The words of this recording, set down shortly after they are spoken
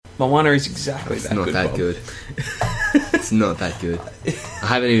Moana is exactly It's that not good. that Bob. good. It's not that good. I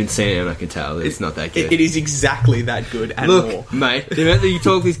haven't even seen it, and I can tell that it's not that good. It is exactly that good and Look, more. mate, the amount that you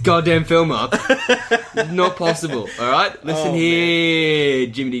talk this goddamn film up, not possible. All right, listen here,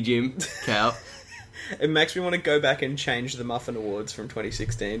 Jiminy Jim, Cal. It makes me want to go back and change the Muffin Awards from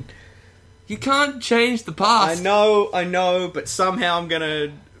 2016. You can't change the past. I know, but somehow I'm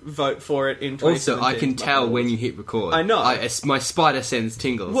gonna vote for it in 2017. Also, I can tell when you hit record. I know. My spider sense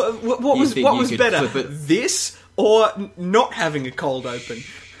tingles. What You was think what you was could better, flip it? this or not having a cold open?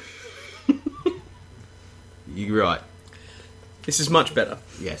 You're right. This is much better.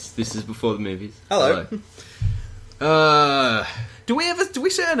 Yes, this is before the movies. Hello. Hello. Do we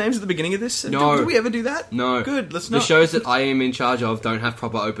say our names at the beginning of this? No. Do we ever do that? No. Good. Let's The not. shows that I am in charge of don't have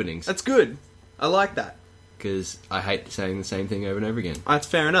proper openings. That's good. I like that. Because I hate saying the same thing over and over again. That's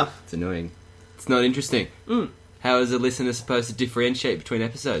fair enough. It's annoying. It's not interesting. How is a listener supposed to differentiate between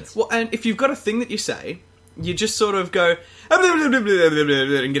episodes? Well, and if you've got a thing that you say, you just sort of go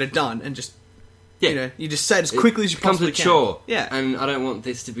and get it done, and just you just say it as quickly as you becomes possibly a can. chore. Yeah, And I don't want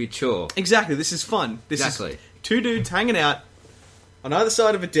this to be a chore. exactly. This is fun. This Exactly. is two dudes hanging out on either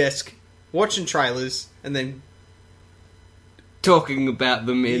side of a desk, watching trailers, and then. Talking about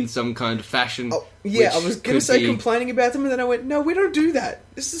them in some kind of fashion. Oh, yeah, which I was going to could say be- complaining about them, and then I went, no, we don't do that.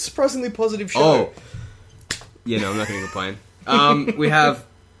 This is a surprisingly positive show. Oh. Yeah, no, I'm not going to complain. We have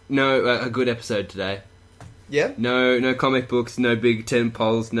a good episode today. Yeah? No comic books, no big tent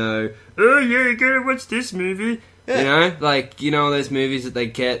poles, no, oh yeah, you gotta watch this movie. Yeah. You know all those movies that they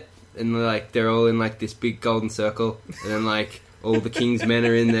get, and they're all in like this big golden circle, and then like all the king's men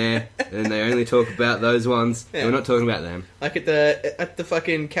are in there, and they only talk about those ones. Yeah. And we're not talking about them. Like at the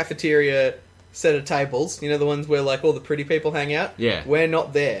fucking cafeteria set of tables, you know, the ones where like all the pretty people hang out? Yeah. We're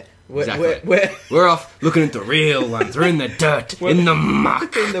not there. Exactly. We're off looking at the real ones. We're in the dirt, in the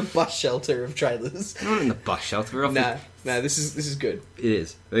muck. in the bus shelter of trailers. We're not in the bus shelter. We're off. No, this is good. It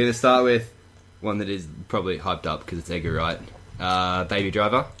is. We're going to start with one that is probably hyped up because it's Edgar Wright. Baby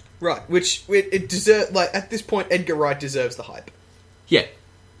Driver. Right, which it deserves, like, at this point, Edgar Wright deserves the hype. Yeah.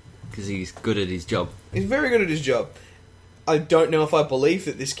 Because he's good at his job. He's very good at his job. I don't know if I believe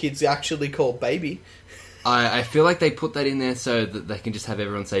that this kid's actually called Baby, I feel like they put that in there so that they can just have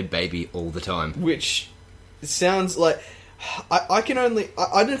everyone say baby all the time. which sounds like... I can only...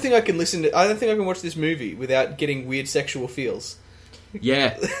 I don't think I can listen to... I don't think I can watch this movie without getting weird sexual feels.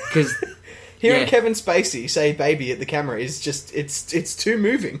 Yeah, because... Hearing Kevin Spacey say baby at the camera is just... It's too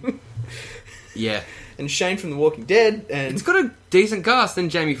moving. Yeah. And Shane from The Walking Dead, and... It's got a decent cast than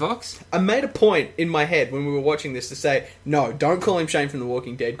Jamie Foxx. I made a point in my head when we were watching this to say, no, don't call him Shane from The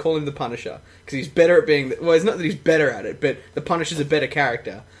Walking Dead, call him the Punisher. Because he's better at being... Well, it's not that he's better at it, but the Punisher's a better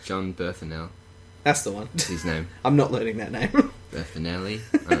character. John Berthenell. That's the one. That's his name. I'm not learning that name. Berthenelli?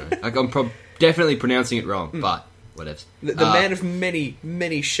 I don't know. I'm definitely pronouncing it wrong, but whatevs. The man of many,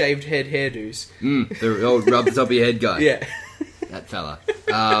 many shaved head hairdos. The old rub the top of your head guy. Yeah. That fella.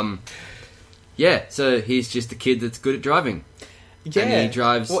 Yeah, so he's just a kid that's good at driving. Yeah. And he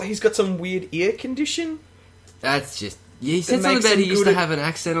drives... What, he's got some weird ear condition? That's just... Yeah, he said something makes about he him used good to at- have an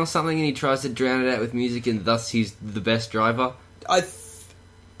accent or something and he tries to drown it out with music and thus he's the best driver. I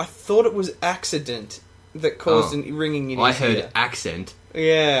thought it was accident that caused an ringing in his I heard ear. accent.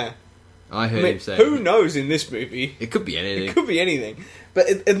 Yeah. I heard him say... Who knows in this movie? It could be anything. It could be anything, but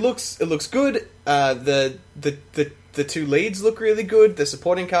it looks good. The two leads look really good. The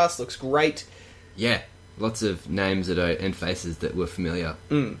supporting cast looks great. Yeah, lots of names and faces that were familiar,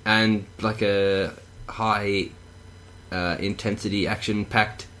 and like a high intensity,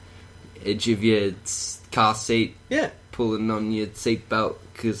 action-packed edge of your car seat, pulling on your seatbelt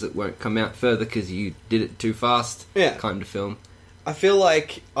because it won't come out further because you did it too fast. Kind of film. I feel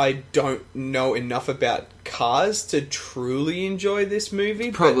like I don't know enough about cars to truly enjoy this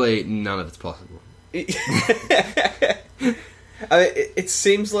movie. Probably none of it's possible. It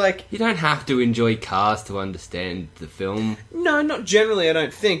seems like... You don't have to enjoy cars to understand the film. No, not generally, I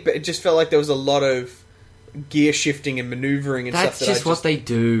don't think, but it just felt like there was a lot of gear shifting and manoeuvring and That's stuff. That's just what they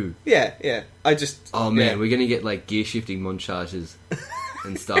do. Yeah. Oh man, we're going to get like gear shifting montages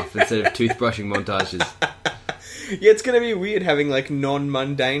and stuff instead of toothbrushing montages. Yeah, it's going to be weird having like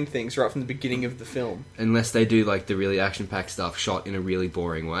non-mundane things right from the beginning of the film. Unless they do like the really action-packed stuff shot in a really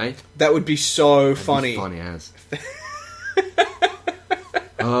boring way. That would be so That'd funny. Be funny as.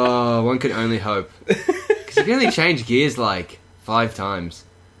 Oh, one can only hope. Because you can only change gears like 5 times.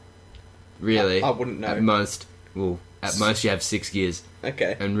 Really. I wouldn't know. At most you have 6 gears.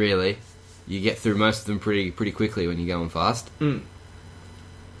 Okay. And really, you get through most of them pretty quickly when you're going fast.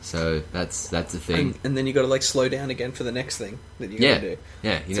 So that's the thing. And then you got to like slow down again for the next thing that you got Yeah, to do.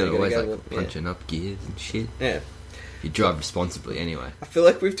 yeah. You So know, you always gotta like go- punching up gears and shit. Yeah. You drive responsibly anyway. I feel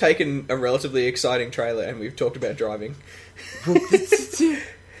like we've taken a relatively exciting trailer and we've talked about driving.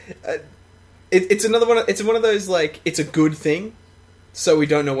 It's another one. It's one of those like it's a good thing, so we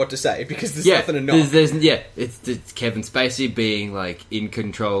don't know what to say because there's nothing to knock. It's Kevin Spacey being like in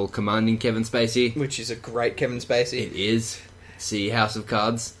control, commanding Kevin Spacey. Which is a great Kevin Spacey. It is. See House of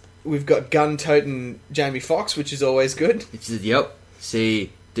Cards. We've got gun-toting Jamie Foxx, which is always good. Which is yep.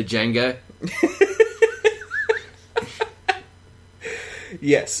 See Django.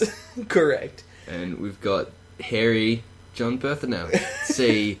 Yes, correct. And we've got Harry John Berthenau.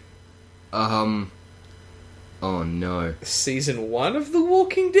 See, oh no, Season 1 of The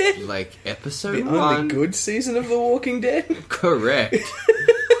Walking Dead. like episode The 1. only good season of The Walking Dead. Correct.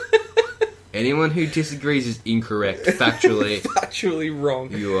 Anyone who disagrees is incorrect. Factually, Actually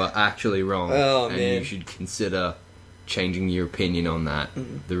wrong. you are actually wrong, Oh, and man. you should consider changing your opinion on that.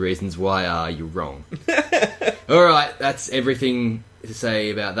 The reasons why are you're wrong. All right, that's everything to say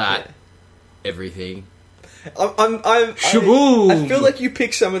about that. Yeah. Everything. I Shaboom! feel like you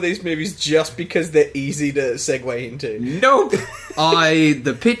pick some of these movies just because they're easy to segue into. Nope.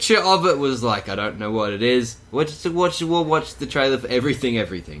 The picture of it was like, I don't know what it is. We'll watch the trailer for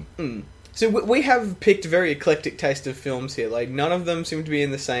everything. So we have picked a very eclectic taste of films here. Like none of them seem to be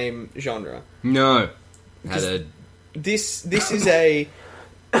in the same genre. No. This is a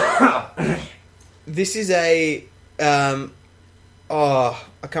this is a I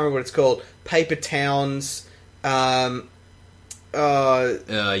can't remember what it's called. Paper Towns. Young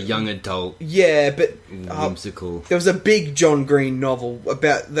adult, Yeah, but whimsical. there was a big John Green novel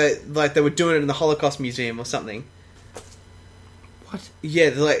about they were doing it in the Holocaust Museum or something. What?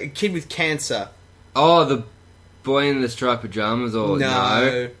 Yeah, like a kid with cancer. Oh, the boy in the striped pajamas, or No,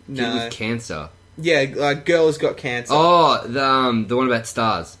 Kid no. with cancer. Yeah, like girl has got cancer. Oh, the one about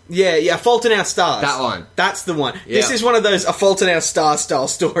stars. Yeah, A Fault in Our Stars. That one. That's the one. Yeah. This is one of those A Fault in Our Stars style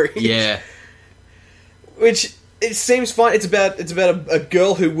stories. Yeah. Which it seems fine. It's about a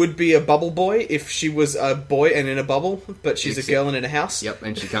girl who would be a bubble boy if she was a boy and in a bubble, but she's a girl and in a house. Yep,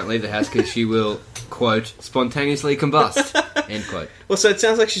 and she can't leave the house because she will, quote, spontaneously combust, end quote. Well, so it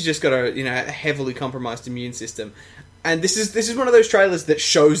sounds like she's just got a heavily compromised immune system, and this is one of those trailers that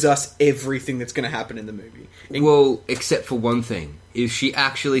shows us everything that's going to happen in the movie. Well, except for one thing. Is she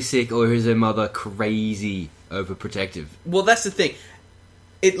actually sick, or is her mother crazy overprotective? Well, that's the thing.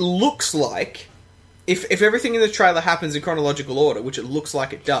 It looks like if everything in the trailer happens in chronological order, which it looks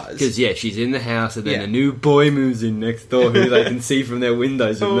like it does. Because, yeah, she's in the house, and then Yeah. a new boy moves in next door who they can see from their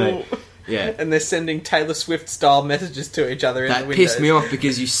windows with me. Yeah. And they're sending Taylor Swift style messages to each other in the That windows. pissed me off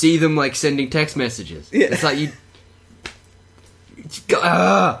because you see them, like, sending text messages. Yeah. It's like you...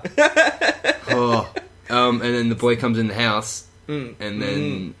 and then the boy comes in the house, and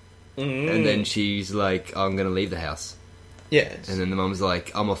then she's like, I'm gonna leave the house. Yes. And then the mum's like,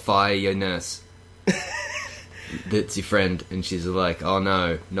 I'm gonna fire your nurse. That's your friend. And she's like, oh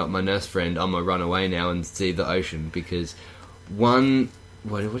no, not my nurse friend. I'm gonna run away now and see the ocean because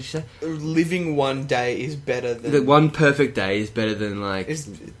what did you say? Living one day is better than... The one perfect day is better than, like,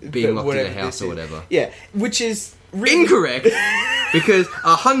 being locked in whatever a house this or is. whatever. Yeah, which is... Incorrect! Because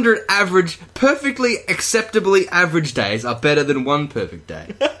 100 average, perfectly acceptably average days are better than one perfect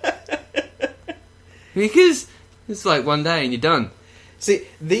day. Because it's like one day and you're done. See,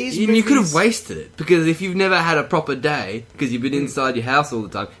 these And you could have wasted it. Because if you've never had a proper day, because you've been inside your house all the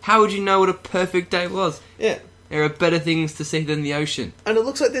time, how would you know what a perfect day was? Yeah. There are better things to see than the ocean. And it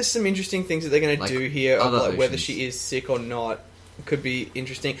looks like there's some interesting things that they're going to Like do here, of other like whether oceans. she is sick or not. Could be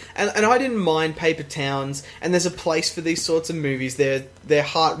interesting. And I didn't mind Paper Towns, and there's a place for these sorts of movies. They're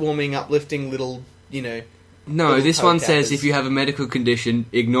heartwarming, uplifting little, No, little this one toe says tappers. if you have a medical condition,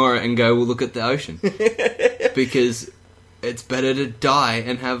 ignore it and go, well, look at the ocean. Because it's better to die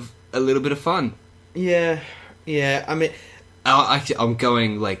and have a little bit of fun. Yeah, I mean... I'm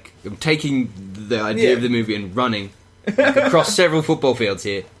taking the idea Yeah. of the movie and running across several football fields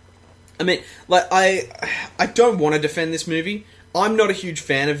here. I mean, like, I don't want to defend this movie. I'm not a huge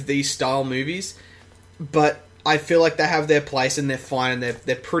fan of these style movies, but I feel like they have their place and they're fine and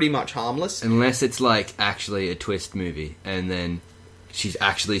they're pretty much harmless. Unless it's like actually a twist movie and then she's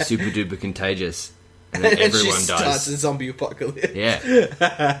actually super duper contagious and then And everyone she starts dies. a zombie apocalypse. Yeah.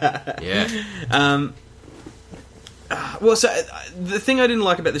 Yeah. Well, so the thing I didn't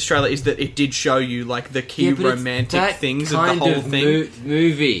like about this trailer is that it did show you like the key Yeah, but it's romantic that things of the kind whole thing.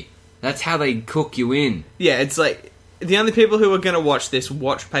 movie. That's how they cook you in. Yeah, it's like the only people who are going to watch this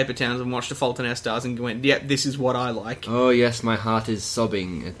watched Paper Towns and watched The Fault in Our Stars and went, "Yep, this is what I like." Oh yes, my heart is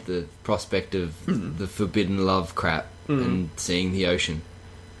sobbing at the prospect of the forbidden love crap and seeing the ocean.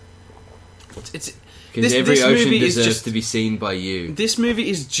 It's Because every ocean movie is deserves just- to be seen by you. This movie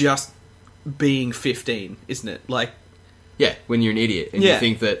is just being 15, isn't it? Like, Yeah, when you're an idiot and Yeah. you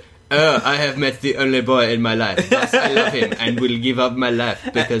think that, I have met the only boy in my life. Thus I love him and will give up my life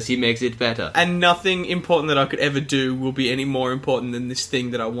because he makes it better. and nothing important that I could ever do will be any more important than this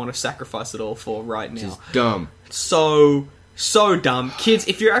thing that I want to sacrifice it all for right now. Which is dumb. So dumb. Kids,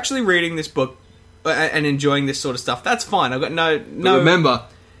 if you're actually reading this book and enjoying this sort of stuff, that's fine. I've got no. But remember,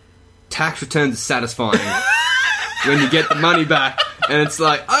 tax returns are satisfying when you get the money back and it's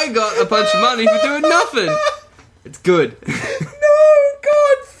like, I got a bunch of money for doing nothing. It's good. No,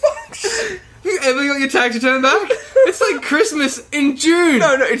 God, fuck. You ever got your tax return back? It's like Christmas in June.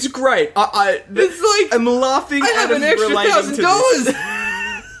 No, it's great. It's like, I'm laughing. I have at an extra relating to $1,000. this.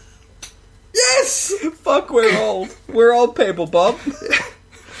 Yes. Fuck, we're old. We're old people, Bob.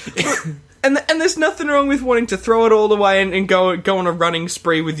 And there's nothing wrong with wanting to throw it all away and go on a running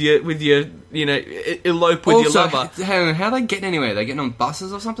spree with your elope with your lover. Hang on, how are they getting anywhere? Are they getting on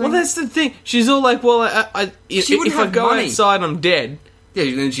buses or something? Well, that's the thing. She's all like, "Well, She wouldn't if I have go money. outside, I'm dead." Yeah,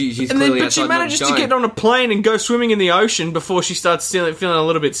 then she's And clearly then, but she outside not manages to dying. get on a plane and go swimming in the ocean before she starts feeling a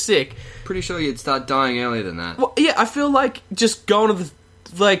little bit sick. Pretty sure you'd start dying earlier than that. Well, yeah, I feel like just going to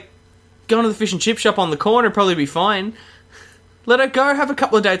the fish and chip shop on the corner would probably be fine. Let her go have a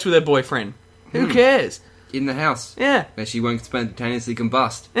couple of dates with her boyfriend. Who cares? In the house. Yeah, Where she won't spontaneously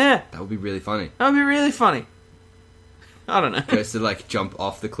combust. yeah. That would be really funny. That would be really funny. I don't know. Goes to like jump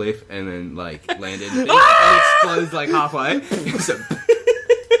off the cliff and then like land in and explodes like halfway. So,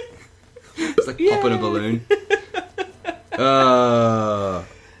 it's like popping a balloon.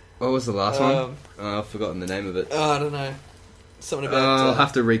 What was the last one? I've forgotten the name of it. I don't know. Something about... I'll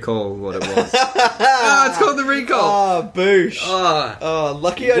have to recall what it was. It's called The Recall. Oh, boosh. Oh, Oh,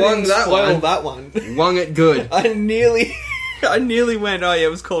 lucky I Won didn't that spoil one. that one. wung it good. I nearly went, oh yeah, it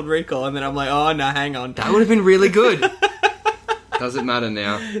was called Recall, and then I'm like, oh no, hang on. That would have been really good. Doesn't matter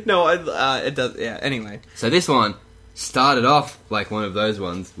now. No, it does, yeah, anyway. So this one started off like one of those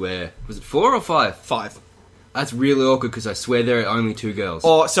ones where, was it 4 or 5? 5. That's really awkward because I swear there are only 2 girls.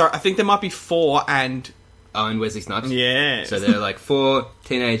 Oh, sorry, I think there might be 4 and... Oh, and Wesley Snipes. Yeah. So there are like 4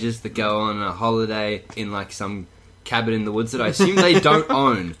 teenagers that go on a holiday in like some cabin in the woods that I assume they don't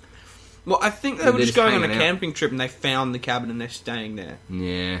own. Well, I think they And were they're just just going on a hanging out. camping trip and they found the cabin and they're staying there.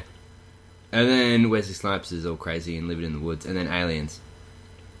 Yeah. And then Wesley Snipes is all crazy and living in the woods. And then aliens.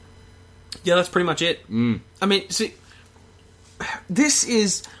 Yeah, that's pretty much it. I mean, see, this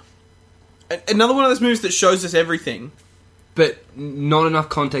is another one of those movies that shows us everything. But not enough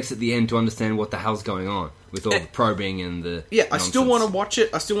context at the end to understand what the hell's going on with all the probing and the Yeah, I still nonsense. want to watch it.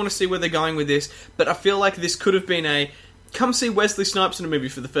 I still want to see where they're going with this. But I feel like this could have been a come see Wesley Snipes in a movie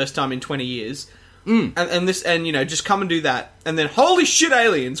for the first time in 20 years, and this, and you know, just come and do that, and then holy shit,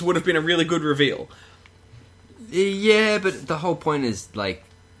 aliens would have been a really good reveal. Yeah, but the whole point is like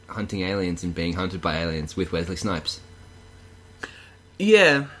hunting aliens and being hunted by aliens with Wesley Snipes.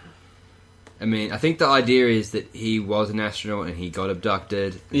 Yeah, I mean, I think the idea is that he was an astronaut and he got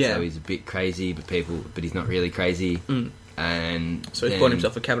abducted. And Yeah. So he's a bit crazy, but he's not really crazy. And so he's then- bought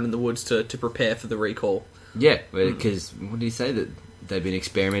himself a cabin in the woods to prepare for the recall Yeah, because what did he say that they've been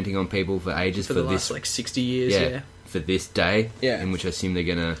experimenting on people for ages for for the this last like 60 years. Yeah, for this day. Yeah. in which I assume they're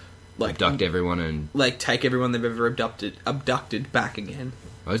gonna Like- abduct everyone and. like take everyone they've ever abducted back again.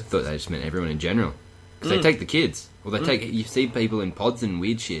 I just thought they just meant everyone in general. Because they take the kids. Or they take... You see people in pods and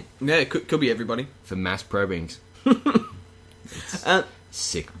weird shit Yeah, it could be everybody. for mass probings. Uh,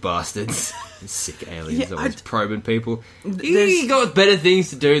 Sick bastards. Sick aliens Yeah, always probing people. there's- You got better things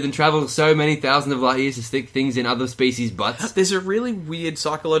to do than travel so many thousands of light years to stick things in other species' butts. There's a really weird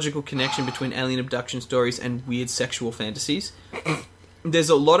psychological connection between alien abduction stories and weird sexual fantasies. There's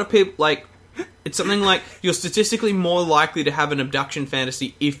a lot of people, like, it's something like you're statistically more likely to have an abduction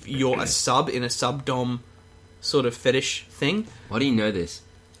fantasy if you're a sub in a sub-dom sort of fetish thing. Why do you know this?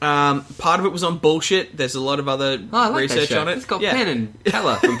 Part of it was on bullshit. There's a lot of other Oh, I like research that show. on it. It's got Yeah. Penn and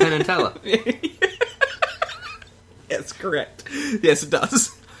Teller from Penn and Teller. Yes, correct. Yes, it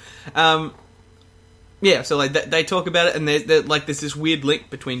does. Yeah, so like they talk about it, and they're like there's this weird link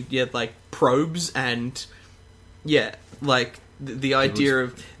between like probes and like the idea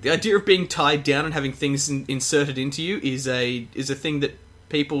of being tied down and having things inserted into you is a thing that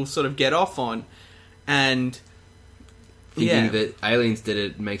people sort of get off on, and Thinking that aliens did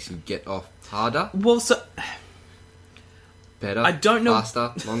it makes you get off harder, well, so better, I don't know-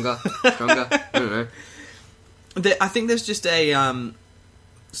 faster, longer, stronger. I don't know. I think there's just a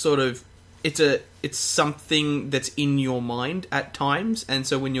sort of it's something that's in your mind at times, and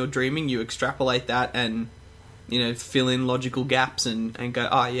so when you're dreaming, you extrapolate that and fill in logical gaps and go,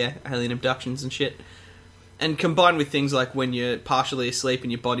 oh yeah, alien abductions and shit. And combined with things like when you're partially asleep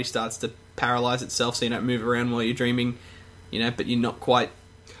and your body starts to paralyze itself, so you don't move around while you're dreaming, but you're not quite.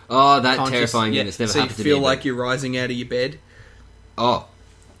 Oh, that conscious. terrifying Yeah, thing. It's never so you happened to me. feel like you're rising out of your bed. Oh.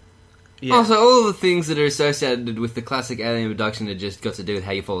 Yeah. Also, all the things that are associated with the classic alien abduction have just got to do with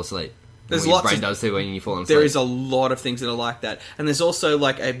how you fall asleep. There's what lots your brain of- does too when you fall asleep. There is a lot of things that are like that. And there's also,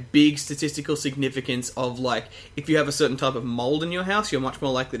 like, a big statistical significance of, like, if you have a certain type of mold in your house, you're much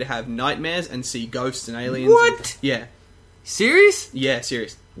more likely to have nightmares and see ghosts and aliens. What? Yeah. Serious? Yeah,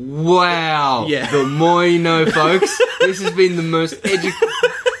 serious. Wow. Yeah. The more you know, folks. This has been the most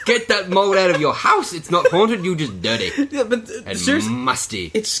Get that mold out of your house. It's not haunted, you're just dirty. Yeah, but And seriously,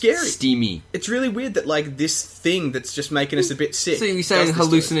 musty. it's scary. Steamy. It's really weird that, like, this thing that's just making us a bit sick. So you're saying does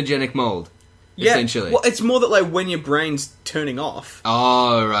this to us. hallucinogenic mold? Yeah. Essentially. Well, it's more that, like, when your brain's turning off,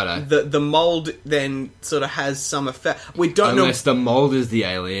 Oh, righto. the mold then sort of has some effect. We don't Unless the mold is the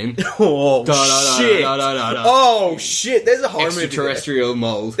alien. know. Oh, Da-da-da, shit. da-da-da-da. Oh, shit. There's a horror movie there. Extraterrestrial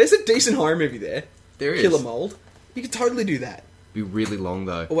mold. There's a decent horror movie there. There is. Killer Mold. You could totally do that. Be really long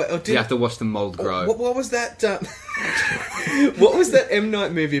though. Oh, wait, oh, did- you have to watch the mold grow. What was that? What was that M.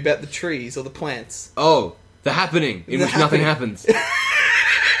 Night movie about the trees or the plants? Oh, The Happening, in The which nothing Happening. happens.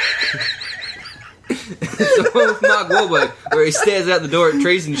 It's the one with Mark Wahlberg, where he stares out the door at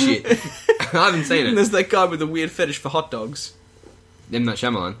trees and shit. I haven't seen And it. there's that guy with a weird fetish for hot dogs. M. Night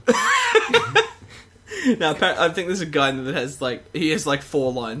Shyamalan. Now, I think there's a guy that has he has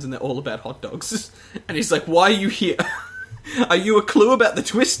 4 lines and they're all about hot dogs. And he's like, "Why are you here? Are you a clue about the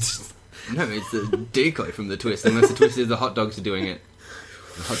twist?" No, it's a decoy from the twist, unless the twist is the hot dogs are doing it.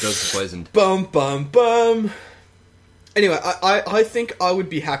 The hot dogs are poisoned. Bum bum bum. Anyway, I think I would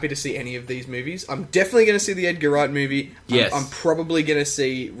be happy to see any of these movies. I'm definitely going to see the Edgar Wright movie. Yes. I'm probably going to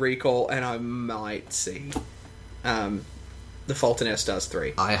see Recall, and I might see The Fault in Our Stars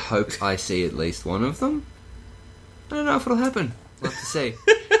 3. I hope I see at least one of them. I don't know if it'll happen. We'll have to see.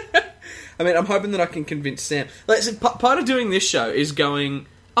 I mean, I'm hoping that I can convince Sam. Like, so part of doing this show is going,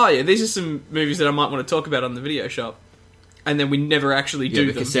 oh yeah, these are some movies that I might want to talk about on the video shop. And then we never actually Yeah, do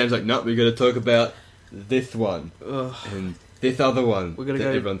them. because Sam's like, no, we're going to talk about this one. Ugh. And this other one We're gonna that go-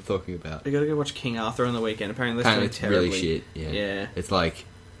 everyone's talking about. We gotta go watch King Arthur on the weekend. Apparently, that's Apparently doing it's terribly. really shit. Yeah. Yeah. It's like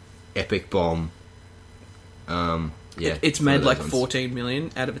epic bomb. Yeah. It's one of made those like ones. 14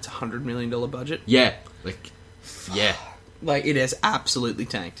 million out of its $100 million budget. Yeah. Like, yeah. Like, it has absolutely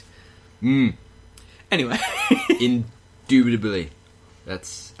tanked. Mm. Anyway. Indubitably.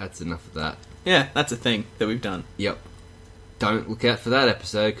 That's enough of that. Yeah, that's a thing that we've done. Yep. Don't look out for that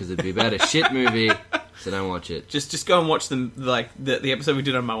episode because it'd be about a shit movie, so don't watch it. Just go and watch them, like, the episode we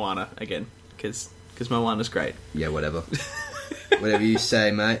did on Moana again. Because Moana's great. Yeah, whatever. Whatever you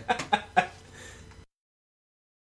say, mate.